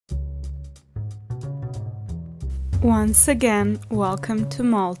Once again, welcome to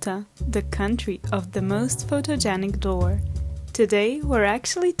Malta, the country of the most photogenic door. Today we're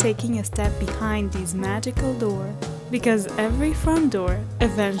actually taking a step behind these magical doors, because every front door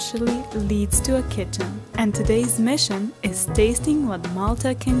eventually leads to a kitchen, and today's mission is tasting what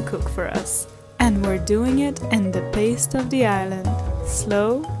Malta can cook for us. And we're doing it in the pace of the island,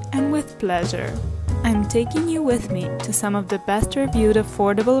 slow and with pleasure. I'm taking you with me to some of the best reviewed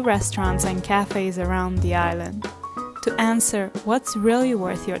affordable restaurants and cafes around the island, to answer what's really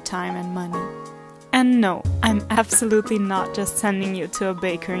worth your time and money. And no, I'm absolutely not just sending you to a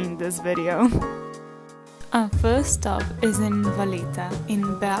bakery in this video. Our first stop is in Valetta, in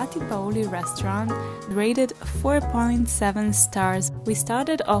Beati Paoli restaurant, rated 4.7 stars. We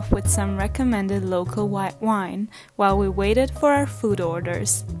started off with some recommended local white wine, while we waited for our food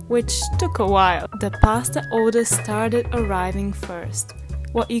orders, which took a while. The pasta orders started arriving first.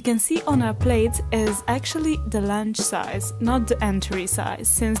 What you can see on our plates is actually the lunch size, not the entry size,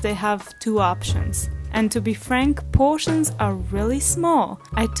 since they have two options. And to be frank, portions are really small.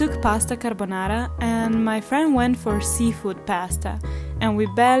 I took pasta carbonara and my friend went for seafood pasta, and we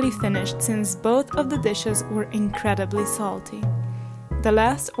barely finished since both of the dishes were incredibly salty. The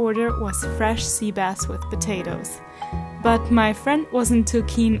last order was fresh sea bass with potatoes. But my friend wasn't too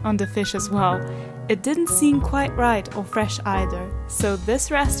keen on the fish as well. It didn't seem quite right or fresh either, so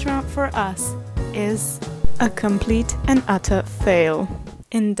this restaurant for us is a complete and utter fail.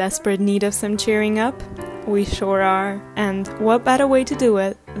 In desperate need of some cheering up? We sure are, and what better way to do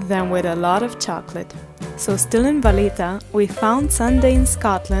it than with a lot of chocolate. So still in Valetta, we found Sunday in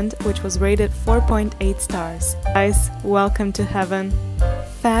Scotland, which was rated 4.8 stars. Guys, welcome to heaven.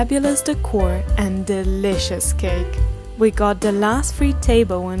 Fabulous decor and delicious cake. We got the last free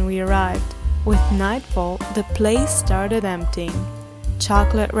table when we arrived. With nightfall, the place started emptying.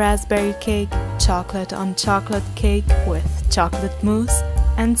 Chocolate raspberry cake, chocolate on chocolate cake with chocolate mousse,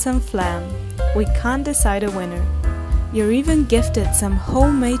 and some flan. We can't decide a winner. You're even gifted some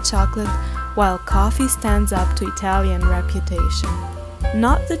homemade chocolate, while coffee stands up to Italian reputation.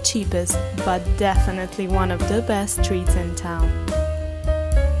 Not the cheapest, but definitely one of the best treats in town.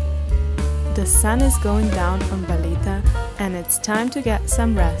 The sun is going down on Valetta, and it's time to get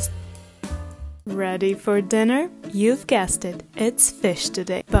some rest. Ready for dinner? You've guessed it, it's fish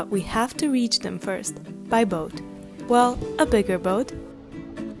today. But we have to reach them first, by boat. Well, a bigger boat.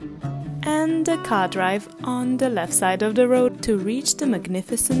 And a car drive on the left side of the road to reach the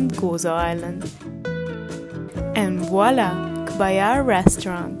magnificent Gozo island. And voila! QBAJJAR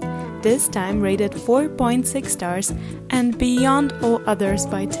Restaurant. This time rated 4.6 stars and beyond all others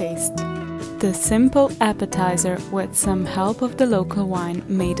by taste. The simple appetizer with some help of the local wine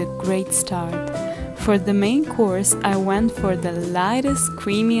made a great start. For the main course, I went for the lightest,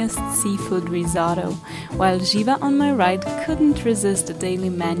 creamiest seafood risotto, while Jiva on my right couldn't resist the daily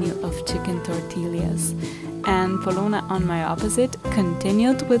menu of chicken tortillas. And Polona on my opposite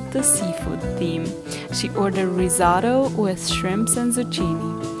continued with the seafood theme. She ordered risotto with shrimps and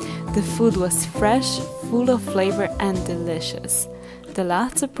zucchini. The food was fresh, full of flavor and delicious. The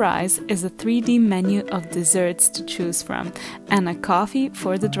last surprise is a 3D menu of desserts to choose from and a coffee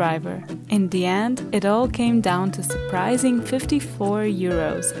for the driver. In the end, it all came down to surprising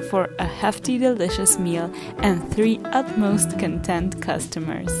 €54 for a hefty, delicious meal and 3 utmost content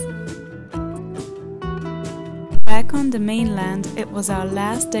customers. Back on the mainland, it was our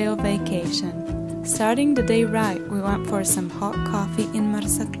last day of vacation. Starting the day right, we went for some hot coffee in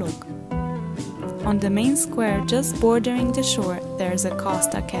Marsaklox. On the main square, just bordering the shore, there's a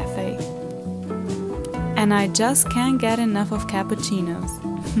Costa cafe. And I just can't get enough of cappuccinos.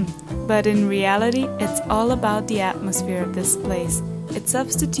 But in reality, it's all about the atmosphere of this place. It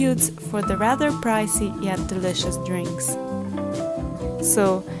substitutes for the rather pricey yet delicious drinks.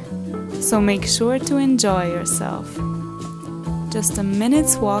 So make sure to enjoy yourself. Just a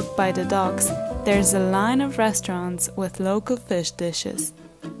minute's walk by the docks, there's a line of restaurants with local fish dishes.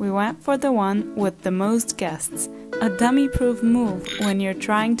 We went for the one with the most guests, a dummy-proof move when you're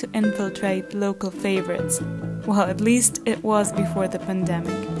trying to infiltrate local favorites. Well, at least it was before the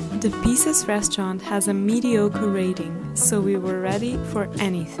pandemic. The Pisces restaurant has a mediocre rating, so we were ready for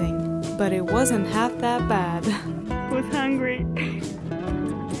anything. But it wasn't half that bad. I was hungry.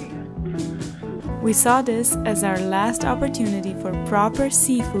 We saw this as our last opportunity for proper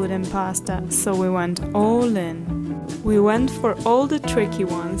seafood and pasta, so we went all in. We went for all the tricky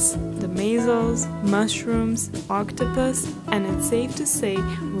ones, the mussels, mushrooms, octopus, and it's safe to say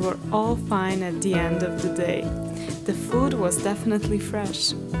we were all fine at the end of the day. the food was definitely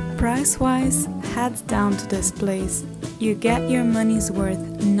fresh. Price-wise, heads down to this place. You get your money's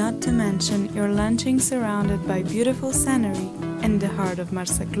worth, not to mention you're lunching surrounded by beautiful scenery in the heart of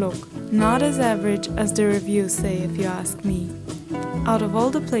Marsaklox. Not as average as the reviews say if you ask me. Out of all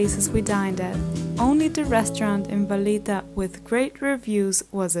the places we dined at, only the restaurant in Valetta with great reviews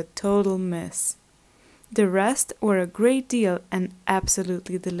was a total miss. The rest were a great deal and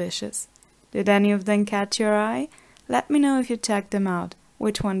absolutely delicious. Did any of them catch your eye? Let me know if you checked them out.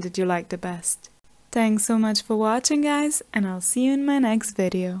 Which one did you like the best? Thanks so much for watching, guys, and I'll see you in my next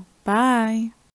video. Bye!